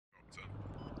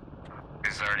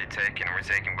is already taken, and we're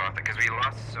taking both, because we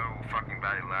lost so fucking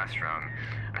badly last round.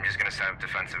 I'm just gonna set up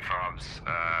defensive fobs,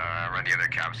 run the other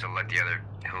caps, so let the other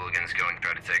hooligans go and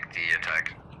try to take the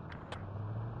attack.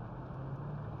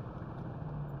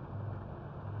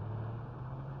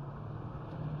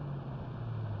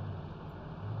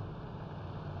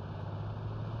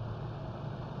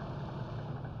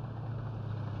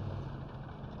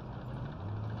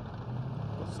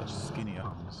 Such skinny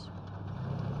arms.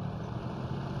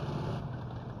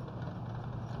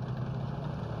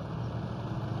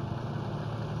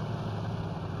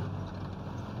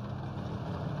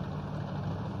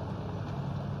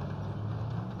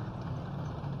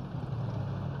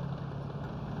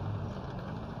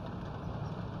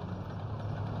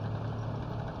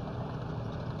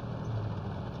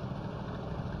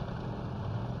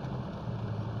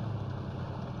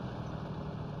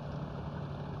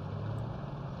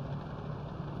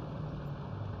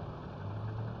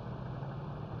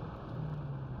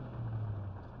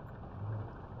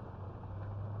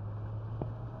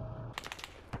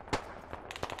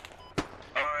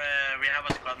 We have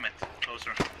a squad mate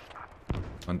closer.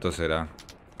 ¿Cuánto será?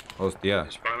 Hostia.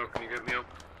 Hispano, can you get me up?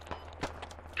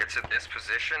 Get to this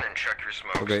position and check your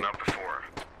smokes, Okay. not before.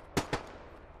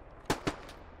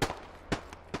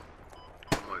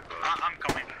 Oh my god. I'm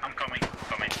coming.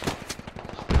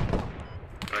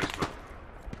 Thanks, man.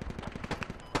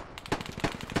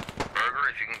 Burger,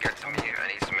 if you can get to me, I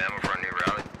need some ammo for a new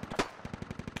rally.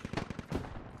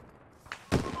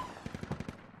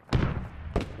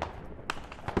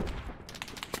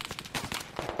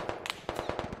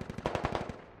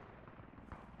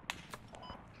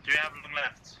 Do you have long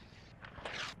left?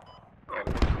 Oh,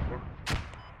 what?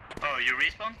 Oh, you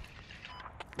respawn?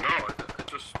 No, I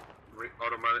just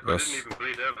automatically. Yes. I didn't even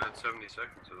bleed out. I had 70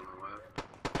 seconds. I don't know why.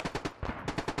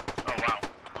 Oh wow.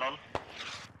 Lol.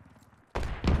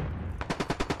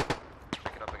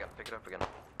 Pick it up again. Pick it up again.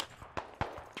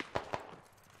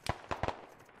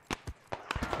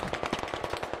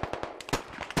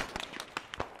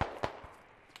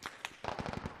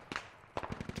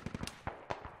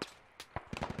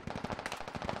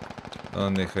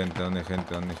 ¿Dónde hay gente? ¿Dónde hay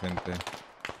gente? ¿Dónde hay gente?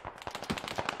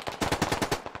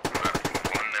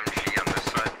 One MG on this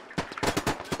side.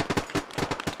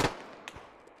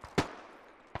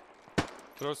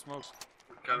 Throw smokes.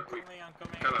 I'm coming.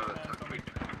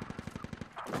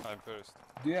 I'm first.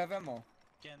 Do you have ammo?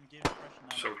 Can give pressure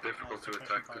now. So difficult to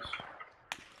attack this.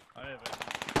 I have it.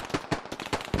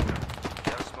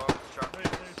 Yeah, smoke. Shot.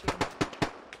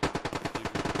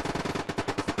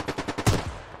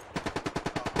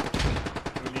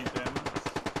 We need them.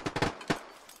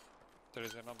 There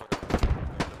is another.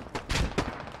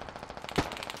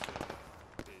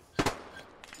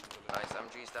 Nice,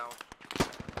 MG's down.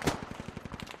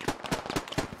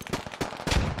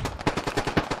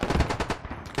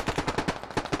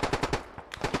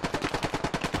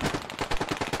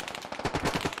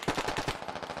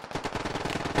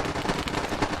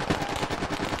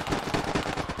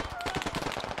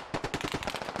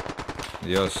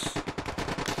 Dios.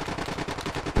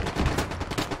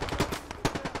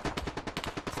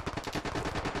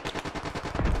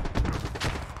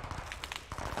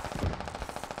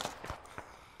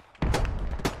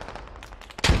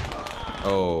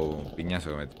 Oh,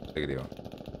 piñazo que me creo.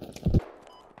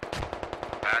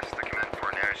 Asked the command for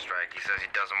an airstrike. He says he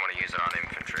doesn't want to use it on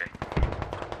infantry.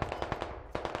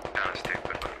 Kinda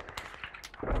stupid, but...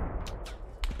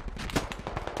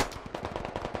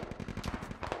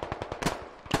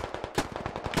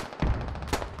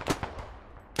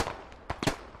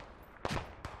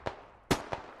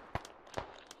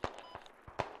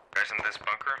 Guys in this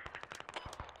bunker?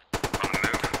 On the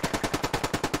move.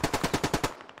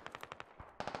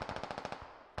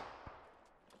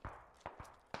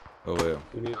 Lo veo.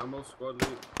 You need ammo, squad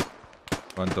lead.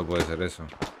 ¿Cuánto puede ser eso?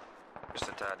 Just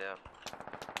a tad, yeah.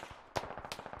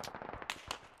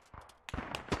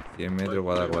 100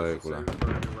 metros cuadrícula.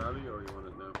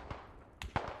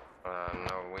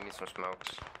 No, we need some smokes.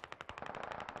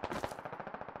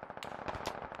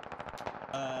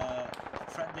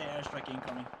 Friendly airstrike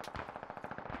incoming.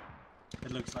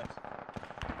 It looks like.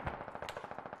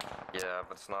 Yeah,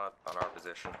 but it's not on our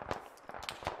position.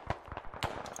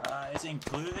 It's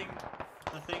including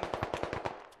the thing.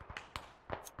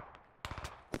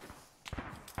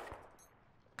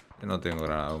 Yo no tengo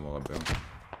granada como campeón.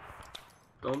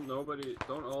 Don't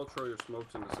all throw your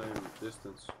smokes in the same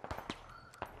distance.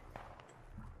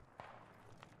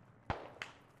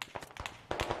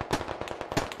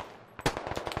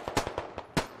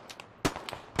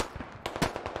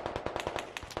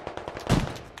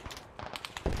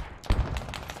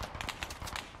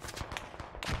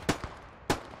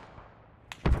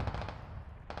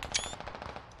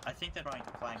 think they're trying to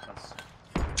flank us.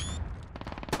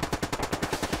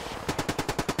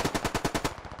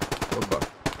 Opa.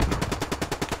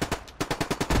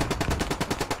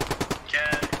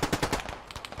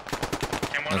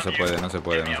 No se puede, no se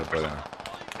puede, no se puede.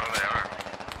 Oh, they are.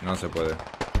 No se puede.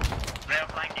 They are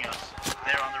flanking us.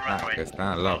 They're on the Ah, runway. que están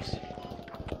al lado.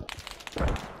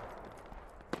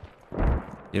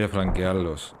 Quiere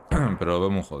flanquearlos, pero lo veo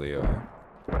muy jodido,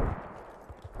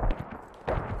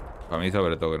 Para mí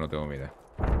sobre todo que no tengo mira.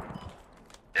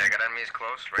 Yeah, I got enemies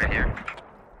close, right here.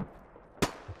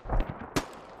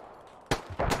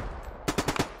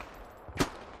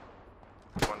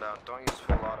 One down. Don't use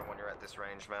full auto when you're at this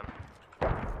range, man.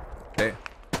 Sí.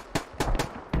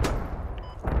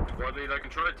 Well, dude, I can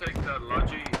try to take that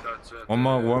Logi that's at One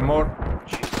more.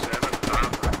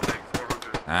 G7 and take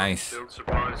 400 Nice. build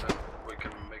supplies and we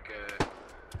can make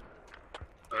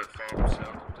a farm south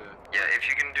of the... Yeah, if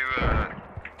you can do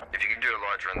a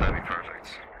large run, that'd be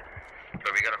perfect.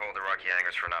 But we gotta hold the rocky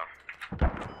hangers for now.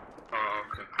 Oh,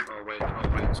 okay. I'll wait.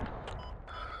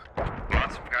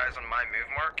 Lots of guys on my move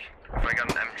mark. If I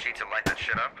got an MG to light that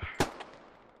shit up.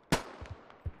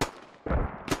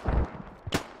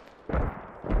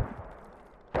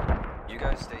 You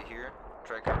guys stay here.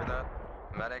 Try to cover that.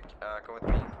 Medic, go with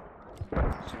me.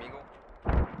 Smeagol.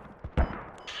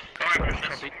 Alright,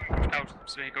 copy. Oh,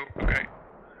 Smeagol, okay.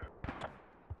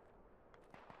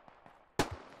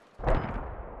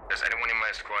 Does anyone in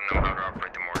my squad know how to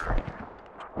operate the mortar?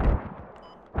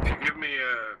 If you give me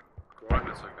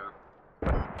coordinates, I can.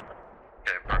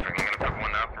 Okay, perfect. I'm gonna put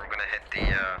one up. We're gonna hit the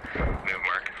move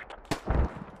mark.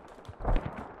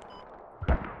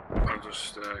 I'll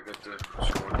just get the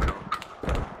squad count.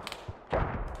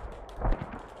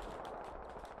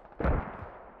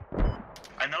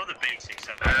 I know the basics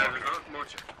of There's that. not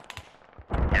much.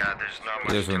 Yeah, there's not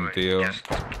much There's to un it. tío. Just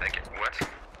take it. What?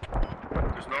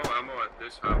 There's no ammo at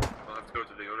this hub. I'll have to go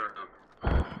to the other hub.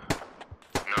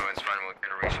 No, it's fine. We're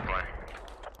gonna resupply.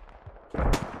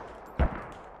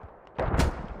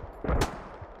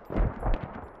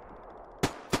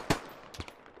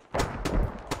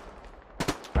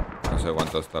 No sé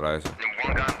cuánto estará eso. And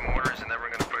one got mortars, and then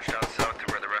we're gonna push down south to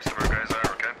where the rest of our guys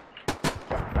are. Okay?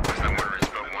 Because that mortar is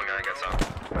built. One guy gets out.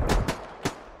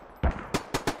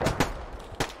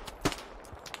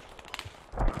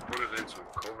 Put it in some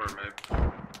cover, maybe.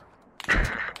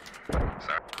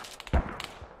 Sorry.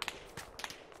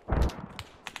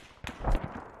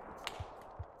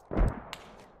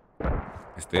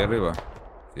 ¿Estoy arriba?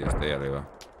 Sí, estoy arriba.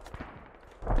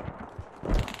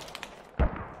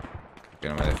 Que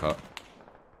no me he dejado.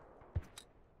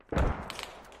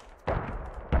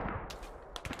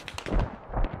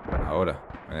 Ahora,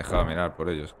 me he dejado mirar por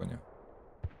ellos, coño.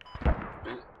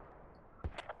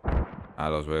 Ah,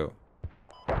 los veo.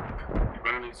 You're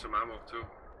gonna need some ammo too.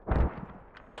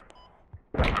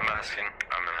 I'm asking.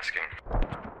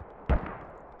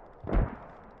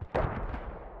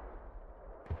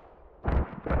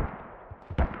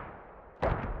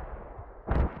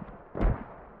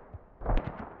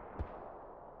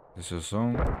 Esos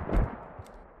son...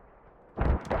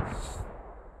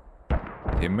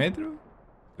 ¿100 metros?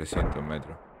 300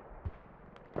 metros.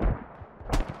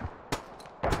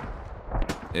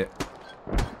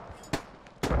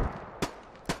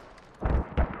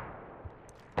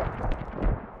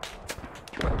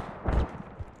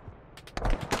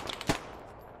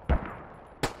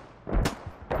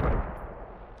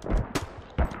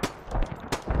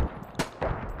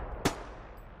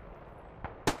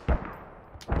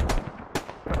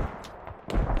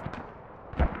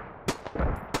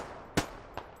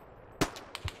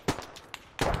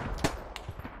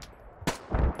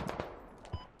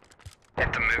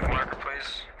 Hit the move marker,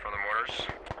 please, for the mortars.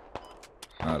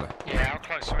 Vale. Yeah, how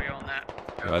close are we on that?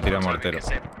 Me va a tirar mortero. Because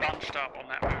they're bunched up on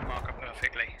that move marker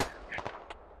perfectly.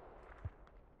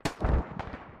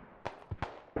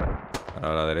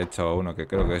 Para la derecha va uno, que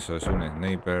creo que eso es un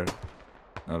sniper.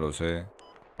 No lo sé.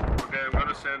 Okay, I'm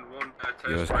gonna send one test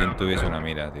Dios, round. ¿quién tuviese una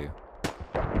mira, tío?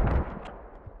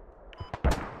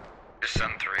 Just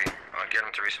send 3. I'll get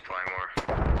him to resupply more.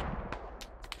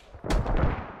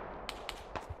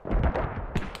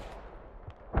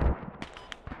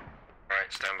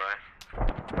 Alright, stand by.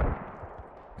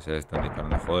 Se le están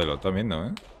disparando. Joder, lo están viendo,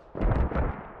 ¿eh?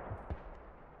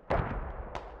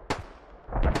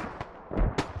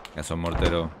 Ya son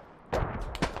morteros.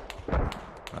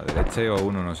 A la derecha iba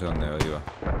uno, no sé dónde iba.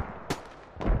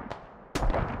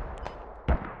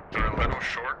 They're a little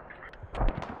short.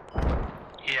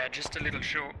 Yeah, just a little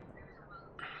short.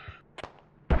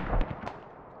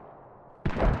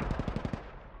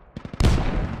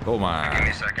 Toma. Give me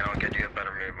a second, I'll get you a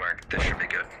better move mark. This should be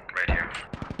good, right here.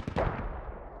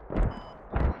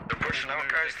 pushing out,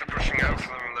 guys. They're pushing out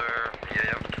from their...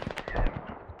 Yeah.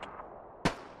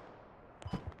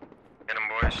 Get them,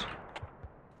 boys.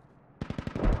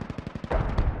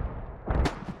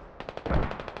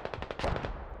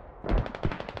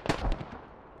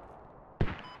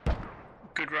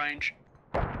 Good range.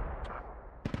 La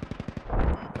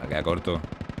queda corto.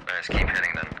 Nice, keep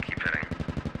hitting then. Keep hitting.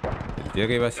 El tío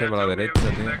que iba a ser por la derecha,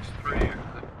 tío.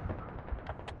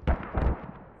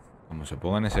 Como se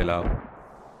ponga en ese lado.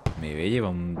 ¿Me ve lleva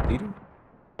un tiro?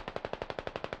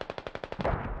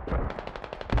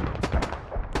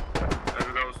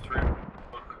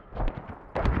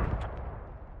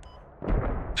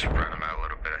 Spread them out a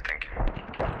little bit, I think.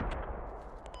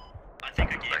 I think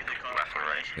I gave you the Left and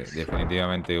right. correlations.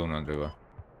 Definitivamente uno arriba.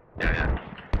 Yeah.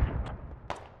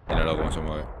 Míralo cómo se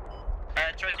mueve.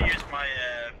 Try to use my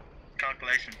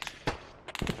calculations.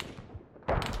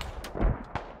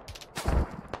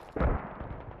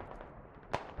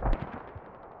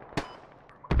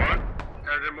 What?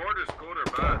 Are the mortars good or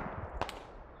bad?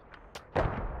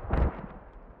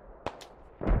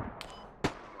 Oh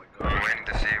my god. Waiting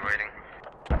to see, waiting.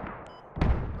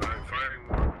 I'm firing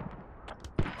more.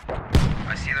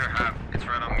 I see their half. It's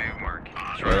right on move mark.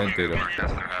 It's Right right on on move tiro. mark.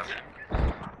 That's their half.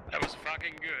 That was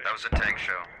fucking good. That was a tank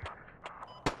show.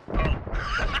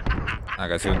 Ah,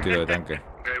 casi un tiro de tanque.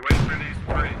 Okay, wait for these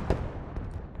three.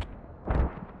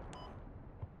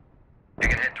 You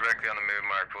can hit directly on the move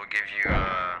mark. We'll give you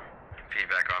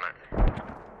feedback on it.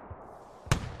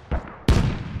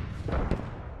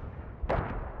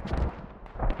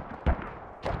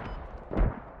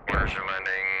 Orders are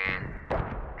landing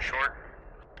short.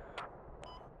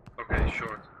 Okay,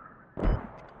 short.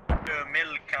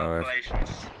 Middle calculations.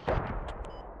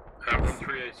 Have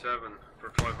 1387 for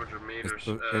 500 meters.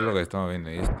 Esto es lo que estamos viendo.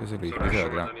 Y este es el So edificio they're de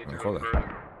short, atrás. I need Me to go jodas.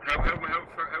 further. How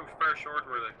far short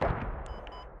were they?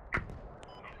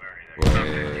 Pues...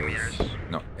 50 meters.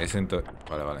 No, es en todo...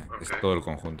 Vale. Es Ok. todo el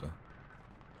conjunto.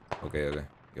 Ok.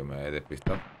 Yo me he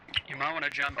despistado. You might want to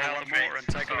jump Oh, out one the water rate, and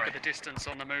take a look sorry. at the distance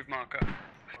on the move marker.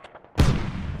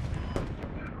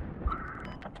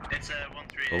 It's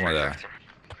 138. Toma ya.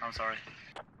 I'm sorry.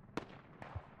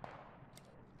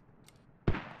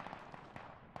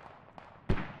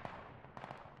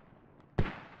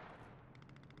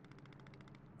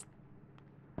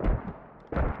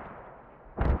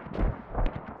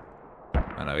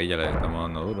 Maravilla, le estamos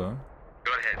dando duro, ¿eh?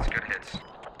 Good hits.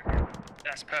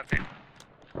 That's perfect.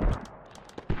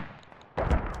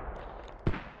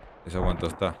 ¿Eso cuánto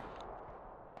está?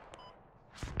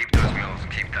 Keep those mills.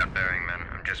 Keep that bearing, man.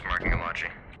 I'm just marking a logi.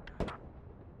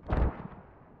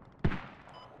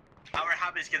 Our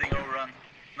hub is getting overrun.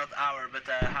 Not our, but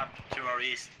the hub to our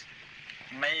east.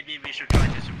 Maybe we should try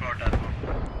to support that one.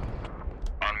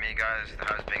 On me, guys. The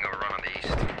house being overrun on the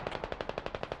east.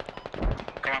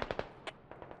 Come on.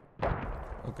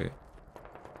 Ok.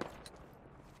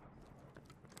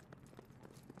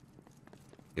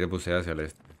 Y le puse hacia el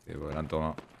este, tío, porque la han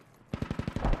tomado.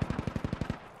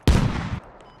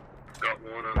 Got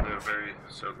one on the very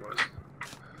southwest.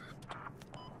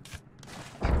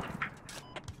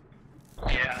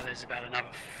 Yeah, there's about another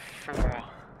 4,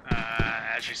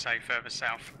 as you say, further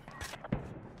south.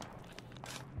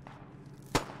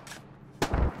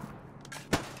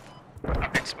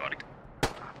 I've been spotted.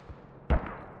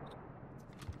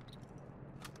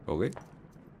 Ok.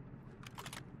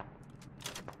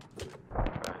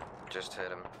 Just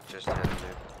hit him, dude.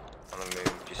 On the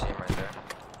move. Do you see him right there?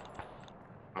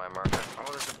 My marker.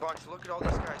 Oh, there's a bunch. Look at all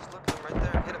these guys. Look at them right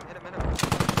there. Hit him.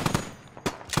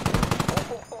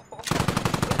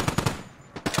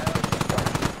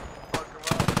 Fuck him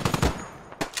up.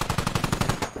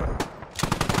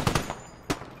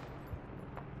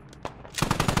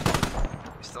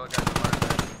 You still got the mark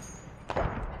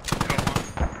there?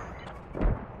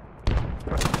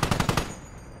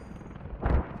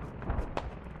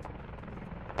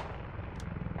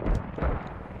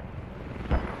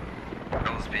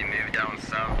 Those be moved down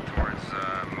south towards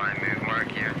my move mark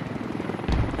here.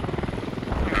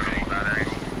 Targeting that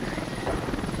angle.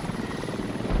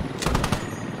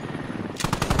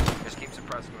 Just keep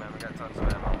suppressing, man. We got tons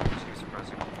of ammo. Just keep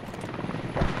suppressing.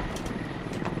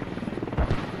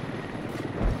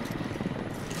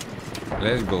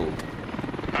 Let's go.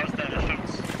 How's the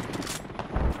shots?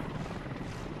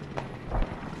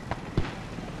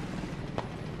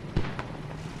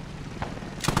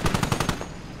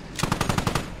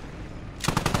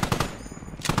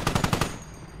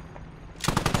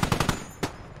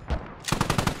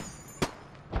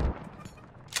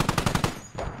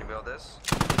 You build this?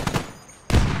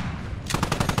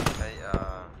 Hey,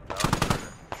 no,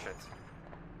 shit.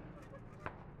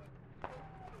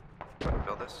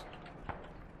 Build this?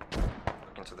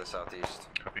 southeast.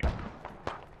 Copy.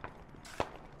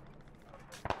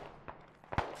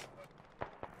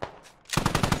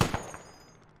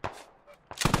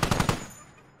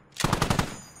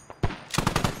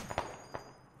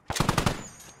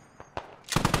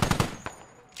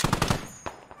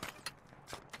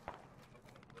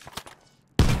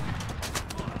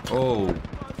 Oh.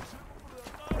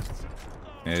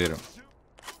 Me dieron.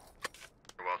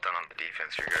 Well done on the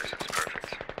defense, you guys. It's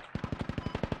perfect.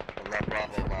 On that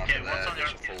Bravo mark Okay, there, what's on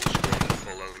there's your- a full squad, a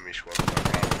full enemy squad on that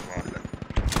Bravo mark there.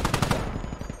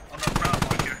 On the ground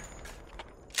marker.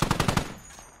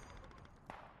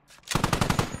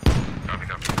 Copy,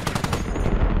 copy.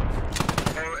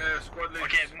 Oh, squad leads.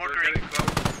 Okay, They're mortaring. getting close.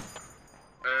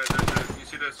 You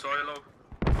see the silo?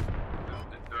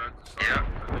 They're at the silo.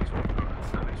 Yeah. At least one.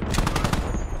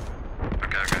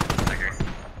 Okay, thank you.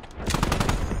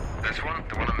 This one?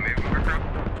 The one I'm moving over from?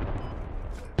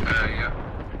 Yeah.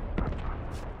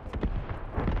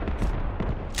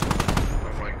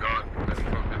 Oh my god, that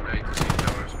fucking ATC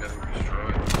tower is getting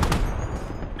destroyed.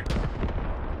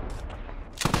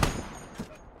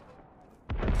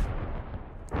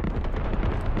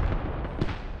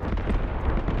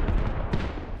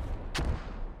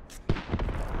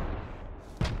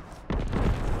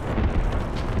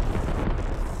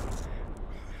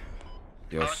 How's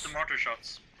Dios. the mortar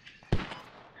shots?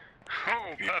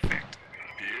 Oh, perfect.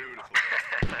 Beautiful.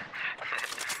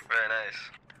 Very nice.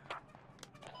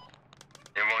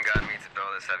 In one guy needs to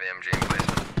throw this heavy MG in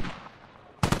placement.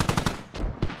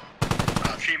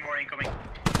 3 more incoming.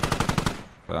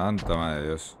 Santa madre de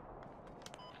Dios.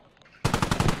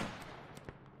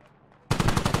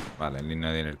 Vale, en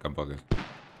línea en el campo aquel.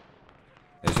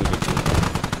 Eso es el chulo.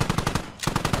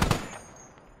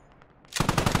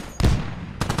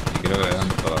 Y creo que le dan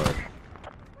toda vez.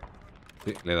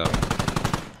 Sí, le he dado.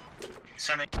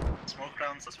 Sending smoke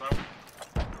rounds as well.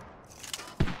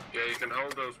 Yeah, you can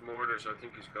hold those mortars, I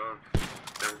think he's gone.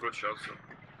 They were good shots though.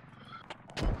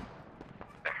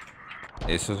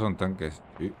 Esos son tanques.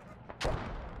 Sí.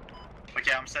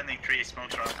 Okay, I'm sending 3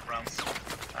 smoke rounds.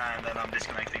 And then I'm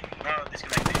disconnecting. No,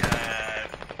 disconnecting.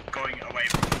 Going away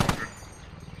from the mortar.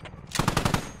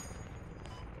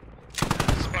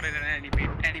 Spotted an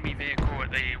enemy vehicle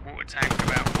at the water tank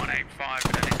about 185,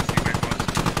 but I didn't see where it was.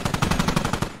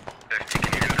 50,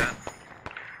 can you do that?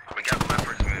 We got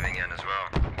leopards moving in as well.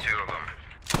 2 of them.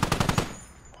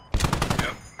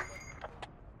 Yep.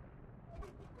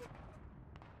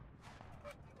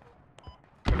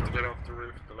 I have to get off the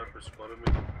roof, the leopard spotted me.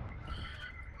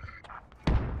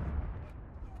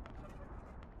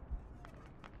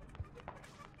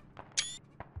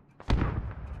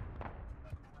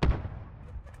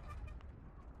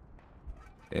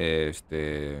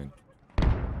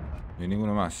 No hay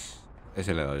ninguno más.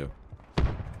 Ese le he dado yo.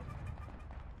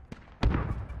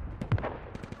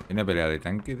 Hay una pelea de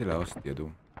tanque de la hostia,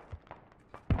 tú.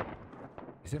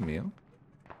 ¿Ese es mío?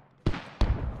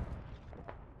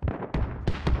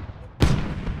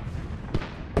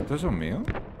 ¿Estos son míos?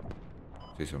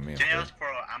 Sí, son míos. Can you ask for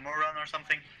a ammo run or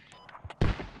something?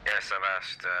 Yes, I've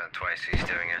asked twice. He's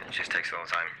doing it. It just takes a little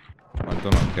time.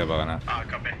 ¿Cuánto nos queda para ganar? Ah,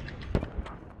 copy.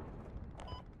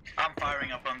 I'm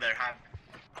firing up on their hand.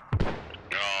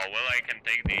 Oh, well, I can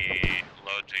take the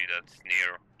Logi that's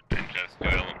near and just do a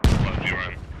Logi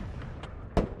run.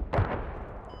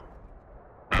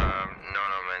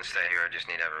 No, man, stay here. I just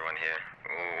need everyone here.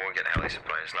 We'll get heli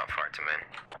supply. It's not far to main.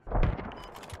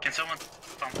 Can someone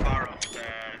from far off the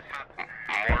hab?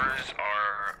 Mortars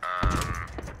are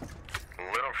a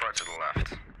little far to the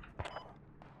left,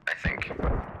 I think.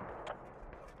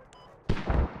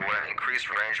 With increased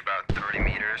range about 30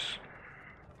 meters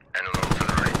and a little to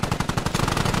the right.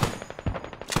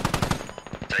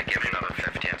 So I give it another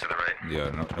 50 and to the right.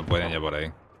 Dios, no pueden ya por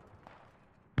ahí.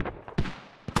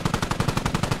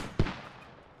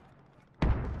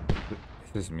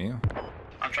 ¿Este es mío?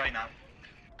 I'm trying now.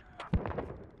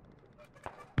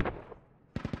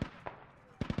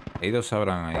 Hay dos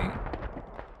Abran ahí.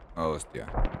 Oh, hostia.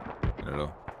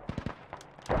 Míralo.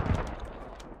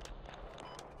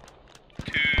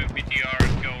 2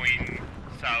 BTR going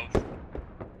south.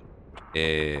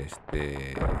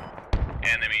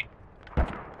 Enemy.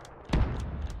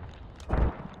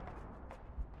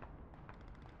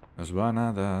 Nos van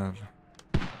a dar.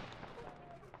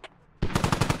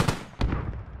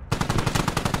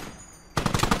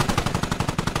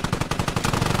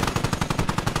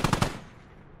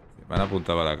 Van a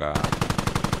apuntar para acá.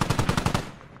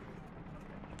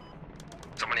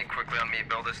 Somebody quickly on me,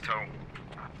 build this tow.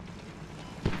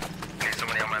 Need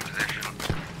somebody on my position.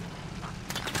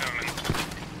 Coming.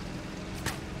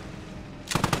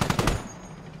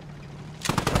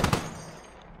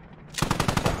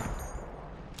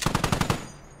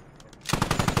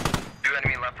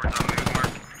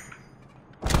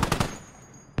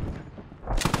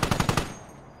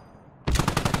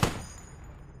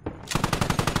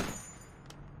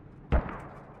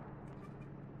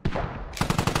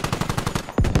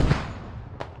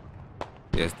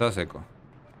 Y está seco.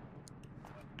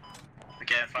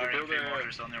 Okay, firing build 3 a-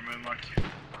 mortars on your move mark.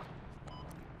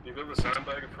 You build a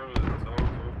sandbag in front of the tower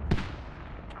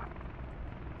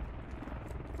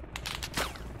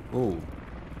too. Ooh.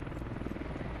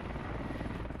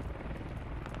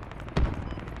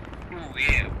 Ooh,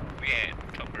 yeah,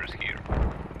 choppers here.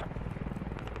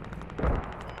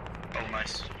 Oh,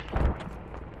 nice.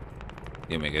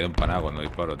 Y me quedo empanado cuando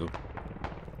disparo, tú.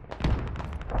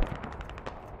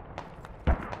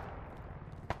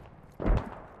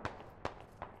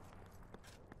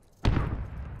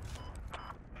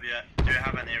 Yeah, do you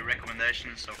have any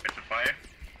recommendations of where to fire?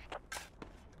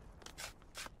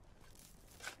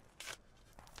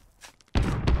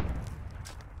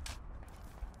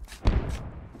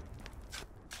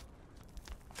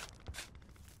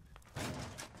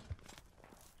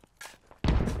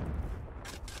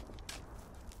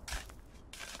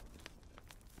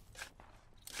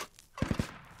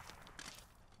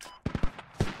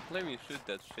 Let me shoot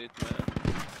that shit, man.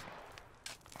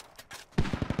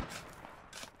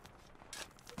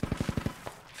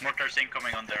 Mortars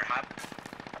incoming on their hat.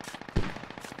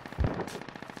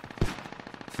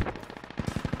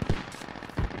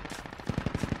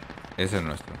 Ese es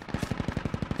nuestro.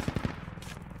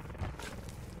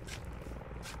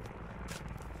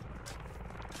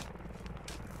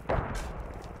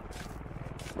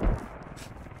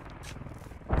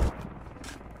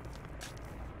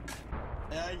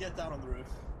 Yeah, I get down on the roof.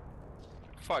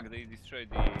 Fuck, they destroyed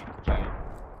the GM.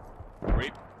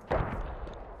 Rip.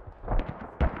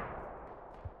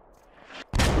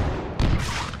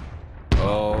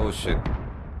 Oh shit.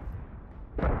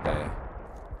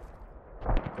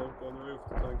 Don't go on the roof,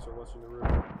 the tanks are watching the roof.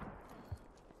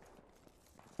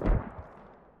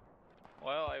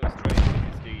 Well, I was trying to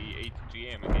use the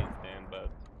ATGM against them, but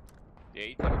the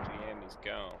ATGM is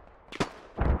gone.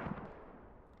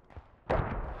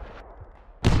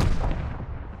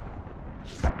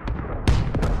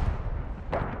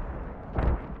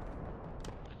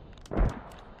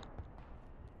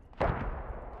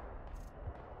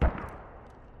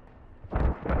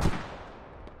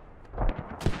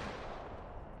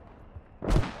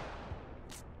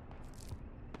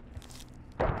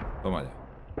 Toma ya.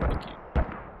 Thank you.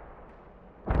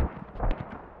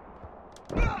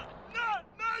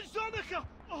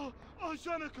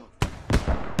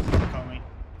 Coming.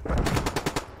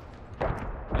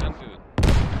 I'm good.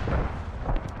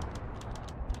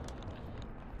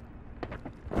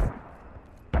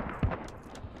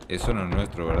 Eso no es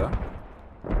nuestro, ¿verdad?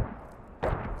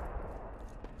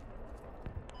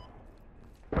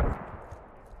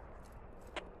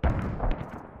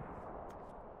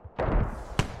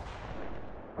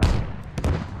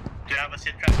 Do you have a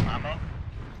sit trap and ammo?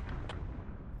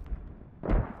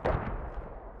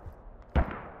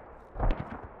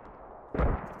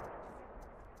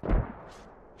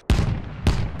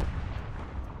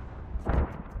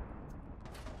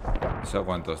 ¿Eso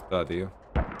cuánto está, tío?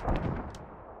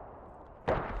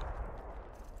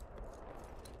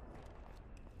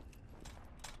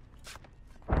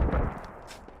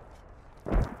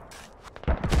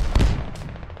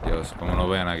 Dios, como nos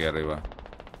vean aquí arriba.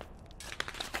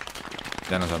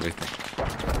 Ya nos han visto.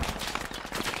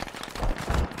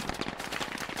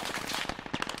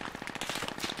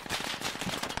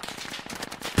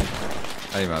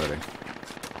 Ay, madre.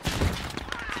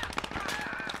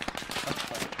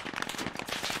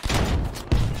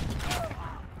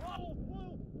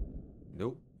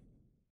 No.